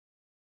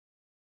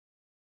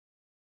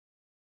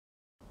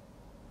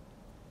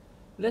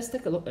let's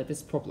take a look at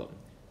this problem,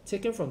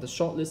 taken from the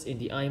shortlist in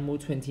the IMO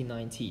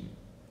 2019.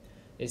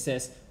 It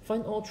says,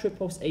 find all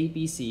triples A,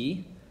 B,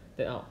 C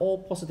that are all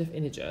positive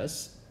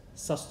integers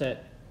such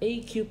that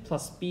A cubed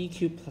plus B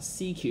cubed plus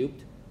C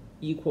cubed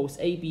equals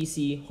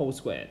ABC whole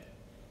squared.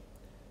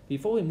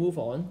 Before we move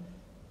on,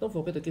 don't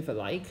forget to give a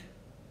like,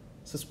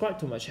 subscribe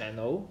to my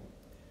channel,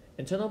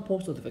 and turn on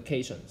post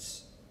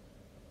notifications.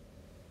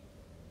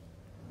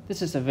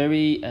 This is a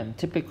very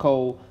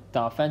typical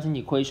Diophantine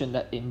equation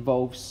that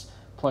involves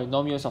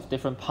polynomials of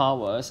different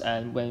powers,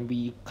 and when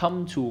we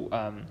come to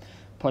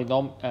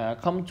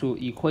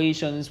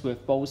equations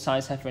with both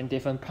sides having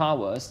different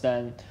powers,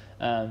 then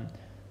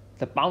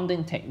the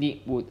bounding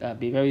technique would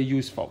be very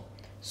useful.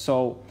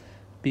 So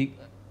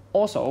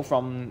also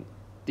from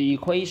the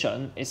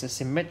equation is a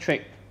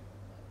symmetric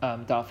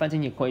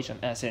Diophantine equation,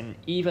 as in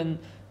even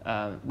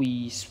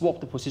we swap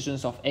the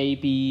positions of A,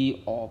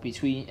 B, or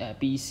between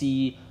B,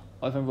 C,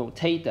 or even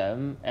rotate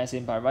them, as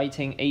in by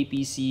writing A,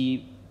 B,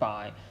 C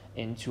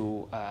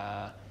into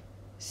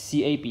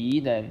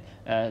CAB, then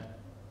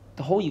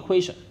the whole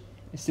equation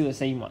is still the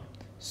same one.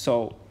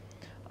 So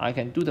I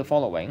can do the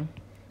following,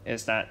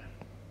 is that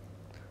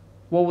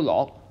row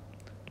log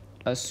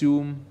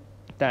assume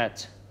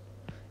that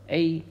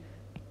A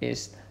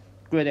is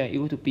greater than or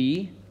equal to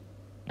B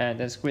and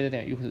that's greater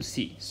than or equal to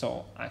C.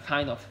 So I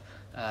kind of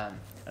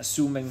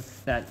assuming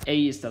that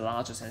A is the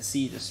largest and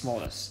C is the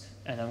smallest,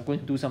 and I'm going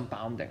to do some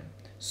bounding.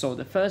 So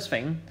the first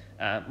thing,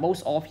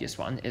 most obvious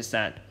one, is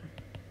that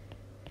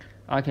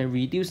I can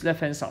reduce left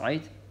hand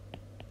side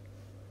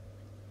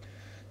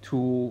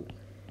to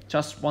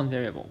just one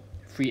variable,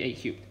 3A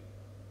cubed.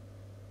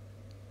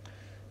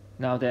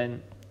 Now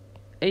then,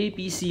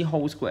 ABC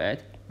whole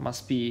squared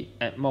must be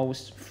at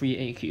most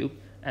 3A cubed,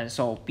 and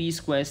so B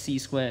squared C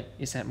squared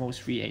is at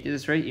most 3A. This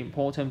is very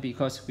important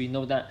because we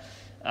know that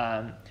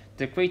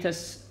the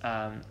greatest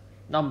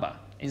number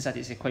inside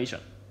this equation,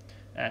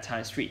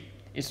 times 3,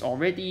 is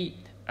already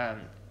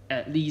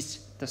at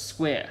least the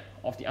square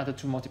of the other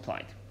two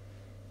multiplied.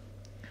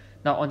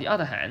 Now on the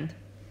other hand,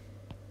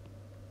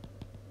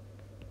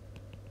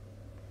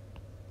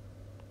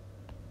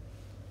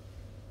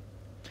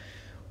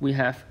 we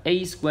have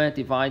A squared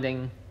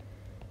dividing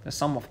the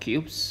sum of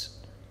cubes,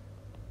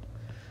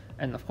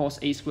 and of course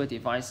A squared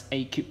divides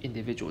A cubed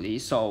individually,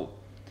 so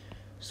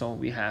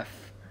we have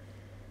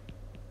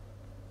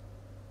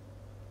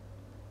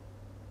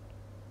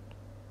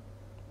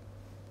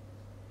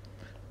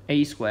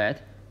A squared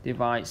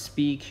divides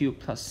B cubed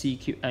plus C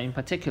cubed, and in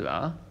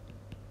particular,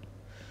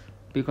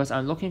 because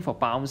I'm looking for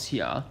bounds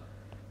here,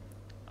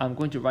 I'm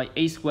going to write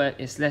A squared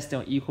is less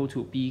than or equal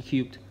to B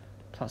cubed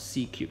plus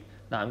C cubed.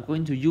 Now I'm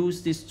going to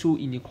use these two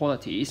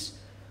inequalities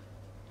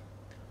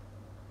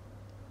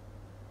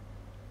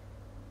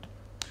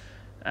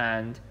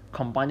and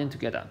combine them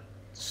together.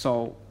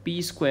 So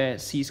B squared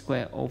C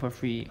squared over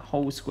 3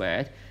 whole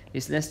squared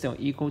is less than or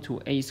equal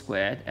to A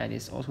squared, and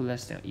is also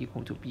less than or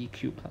equal to B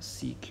cubed plus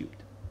C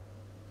cubed.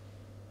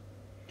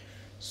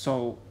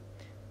 So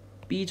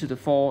B to the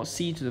 4,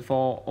 C to the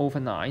 4 over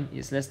 9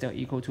 is less than or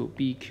equal to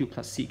B cubed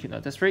plus C cubed. Now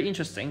that's very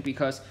interesting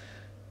because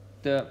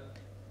the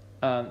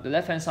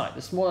left hand side,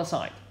 the smaller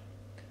side,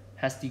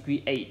 has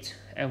degree 8,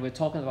 and we're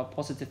talking about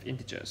positive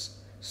integers.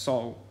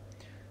 So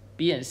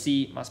B and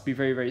C must be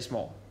very, very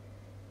small.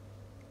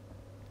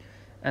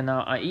 And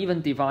now I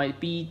even divide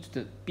B to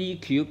the B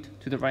cubed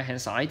to the right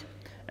hand side,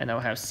 and I'll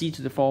have C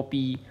to the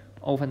 4B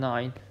over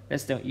 9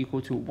 less than or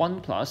equal to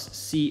 1 plus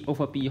C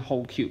over B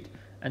whole cubed,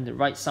 and the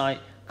right side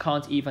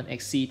can't even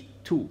exceed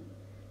 2.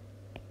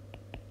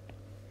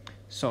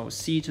 So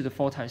C to the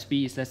 4 times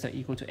B is less than or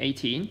equal to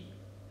 18.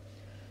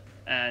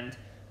 And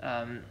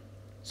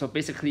so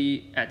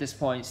basically at this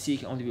point C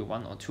can only be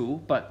 1 or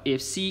 2, but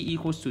if C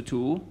equals to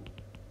 2,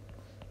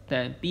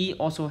 then B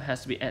also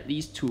has to be at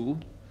least 2,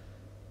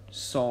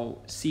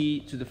 so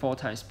C to the 4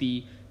 times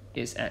B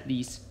is at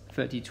least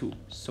 32,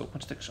 so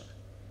contradiction.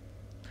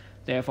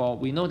 Therefore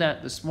we know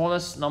that the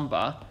smallest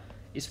number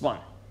is 1.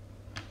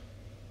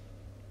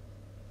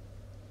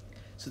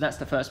 So that's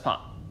the first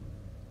part.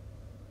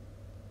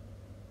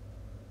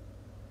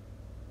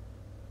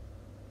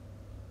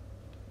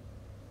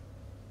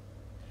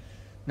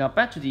 Now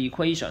back to the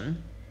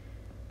equation.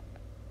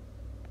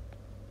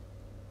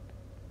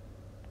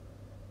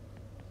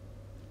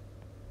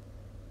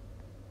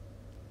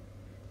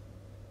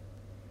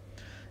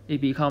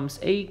 It becomes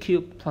A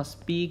cubed plus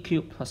B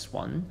cubed plus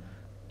 1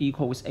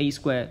 equals A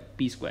squared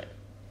B squared.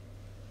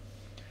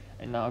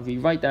 And now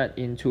rewrite that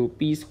into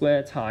B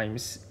squared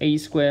times A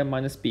squared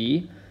minus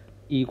B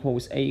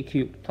equals A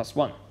cubed plus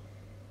 1.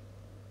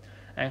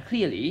 And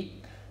clearly,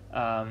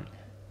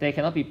 they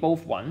cannot be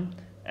both 1,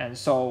 and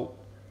so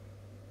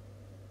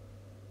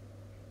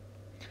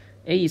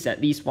A is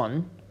at least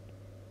 1.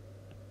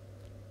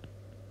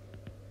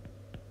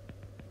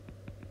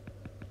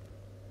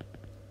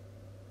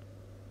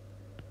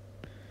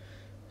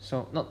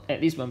 So not at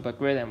least 1, but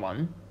greater than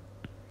 1,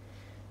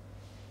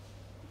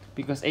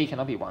 because A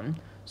cannot be 1.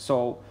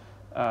 So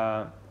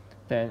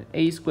then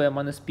A squared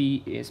minus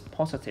B is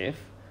positive,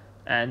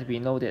 and we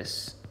know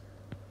this.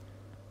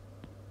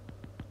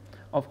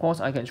 Of course,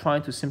 I can try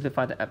to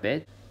simplify that a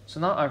bit. So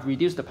now I've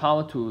reduced the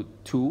power to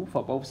 2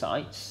 for both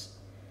sides.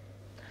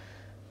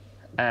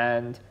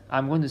 And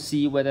I'm going to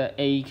see whether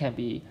A can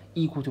be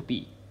equal to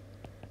B.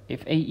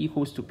 If A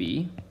equals to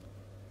B,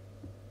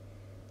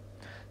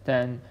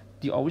 then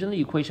the original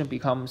equation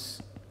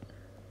becomes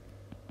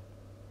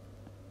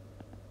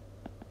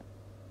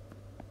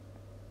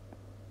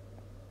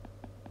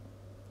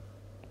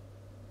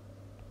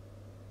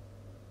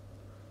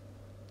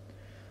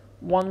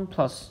 (1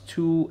 plus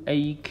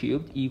 2a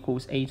cubed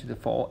equals a to the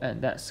 4),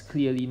 and that's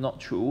clearly not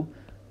true,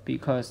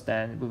 because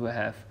then we will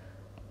have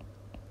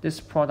this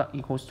product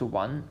equals to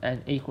 1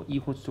 and a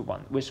equals to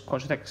 1, which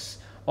contradicts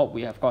what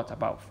we have got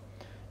above.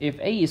 If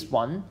a is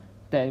 1,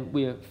 then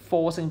we're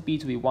forcing b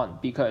to be 1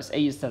 because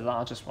a is the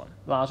largest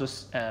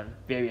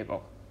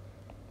variable.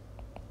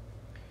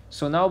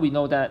 So now we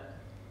know that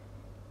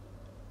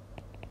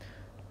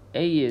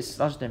a is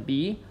larger than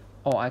b,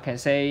 or I can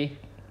say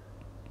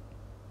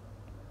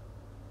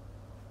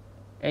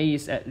a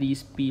is at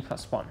least b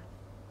plus 1.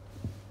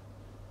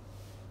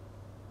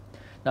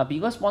 Now,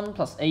 because 1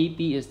 plus ab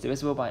is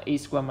divisible by a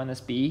squared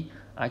minus b,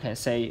 I can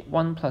say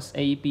 1 plus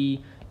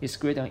ab is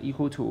greater than or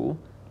equal to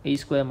a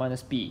squared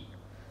minus b.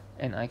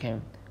 And I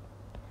can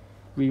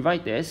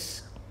rewrite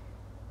this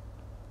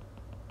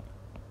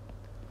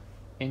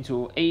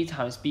into a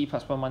times b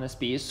plus 1 minus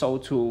b. So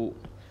to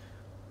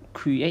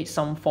create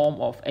some form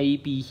of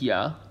ab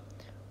here,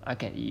 I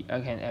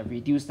can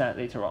reduce that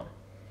later on.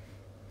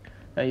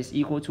 That is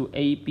equal to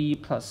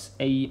ab plus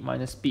a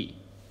minus b.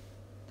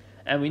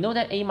 And we know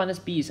that a minus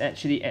b is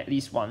actually at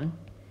least 1.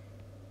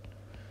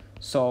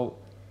 So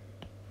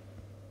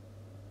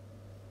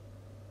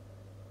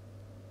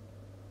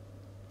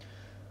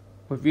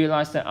we've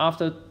realized that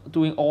after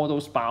doing all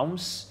those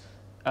bounds,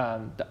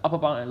 the upper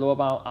bound and lower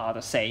bound are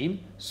the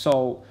same.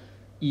 So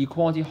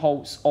equality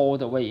holds all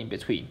the way in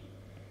between.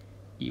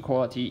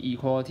 Equality,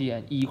 equality,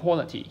 and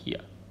equality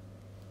here.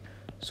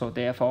 So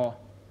therefore,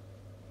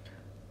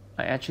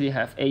 I actually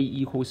have a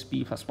equals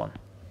b plus 1.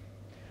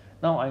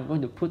 Now I'm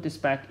going to put this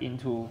back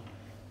into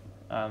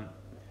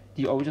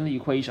the original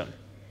equation.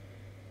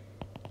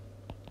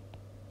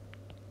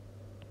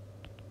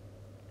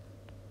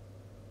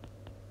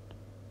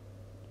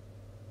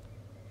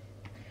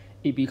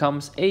 It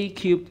becomes a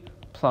cubed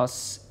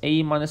plus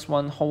a minus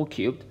 1 whole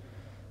cubed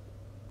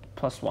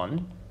plus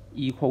 1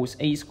 equals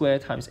a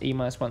squared times a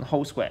minus 1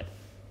 whole squared.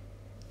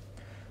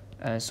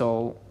 And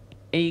so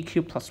a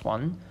cubed plus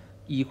 1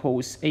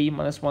 equals a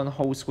minus 1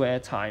 whole square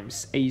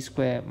times a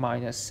squared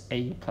minus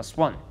a plus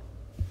 1.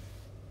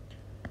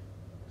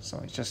 So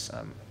it's just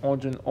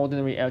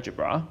ordinary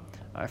algebra.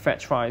 I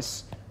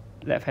factorize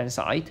left hand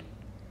side.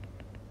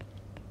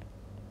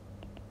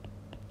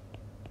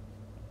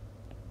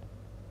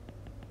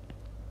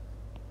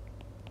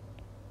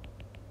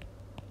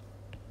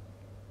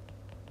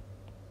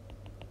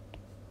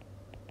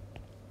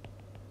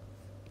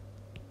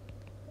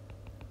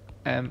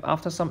 And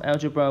after some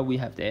algebra, we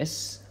have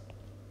this.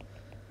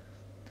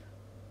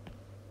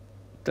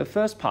 The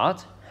first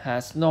part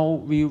has no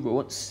real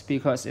roots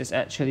because it's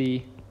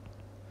actually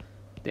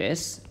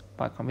this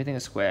by computing the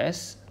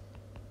squares.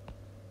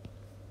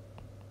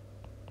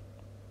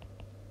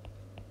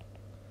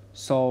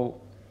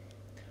 So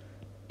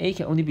a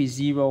can only be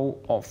 0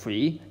 or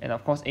 3, and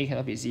of course a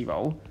cannot be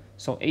 0.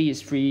 So a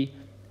is 3,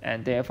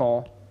 and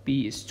therefore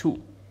b is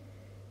 2.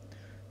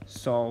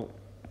 So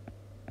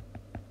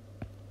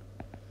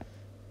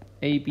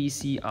a, b,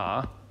 c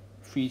are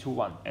 3 to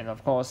 1, and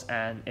of course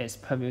and its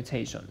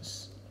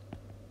permutations.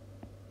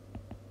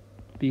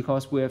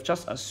 Because we have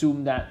just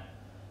assumed that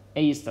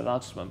a is the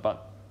largest one,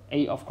 but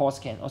a of course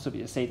can also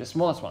be, say, the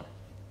smallest one.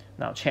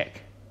 Now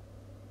check.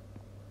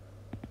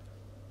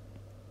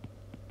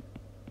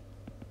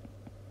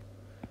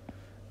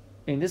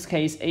 In this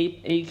case,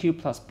 a cubed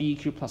plus b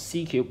cubed plus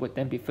c cubed would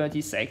then be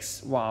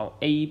 36, while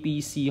a, b,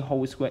 c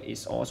whole square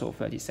is also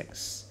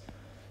 36.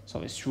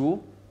 So it's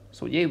true.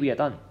 So yeah, we are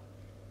done.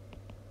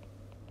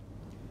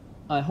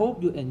 I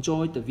hope you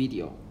enjoyed the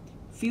video.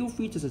 Feel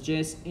free to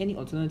suggest any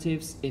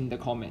alternatives in the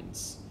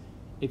comments.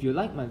 If you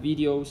like my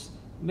videos,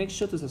 make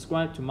sure to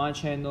subscribe to my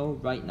channel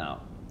right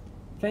now.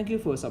 Thank you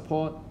for your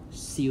support.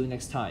 See you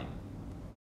next time.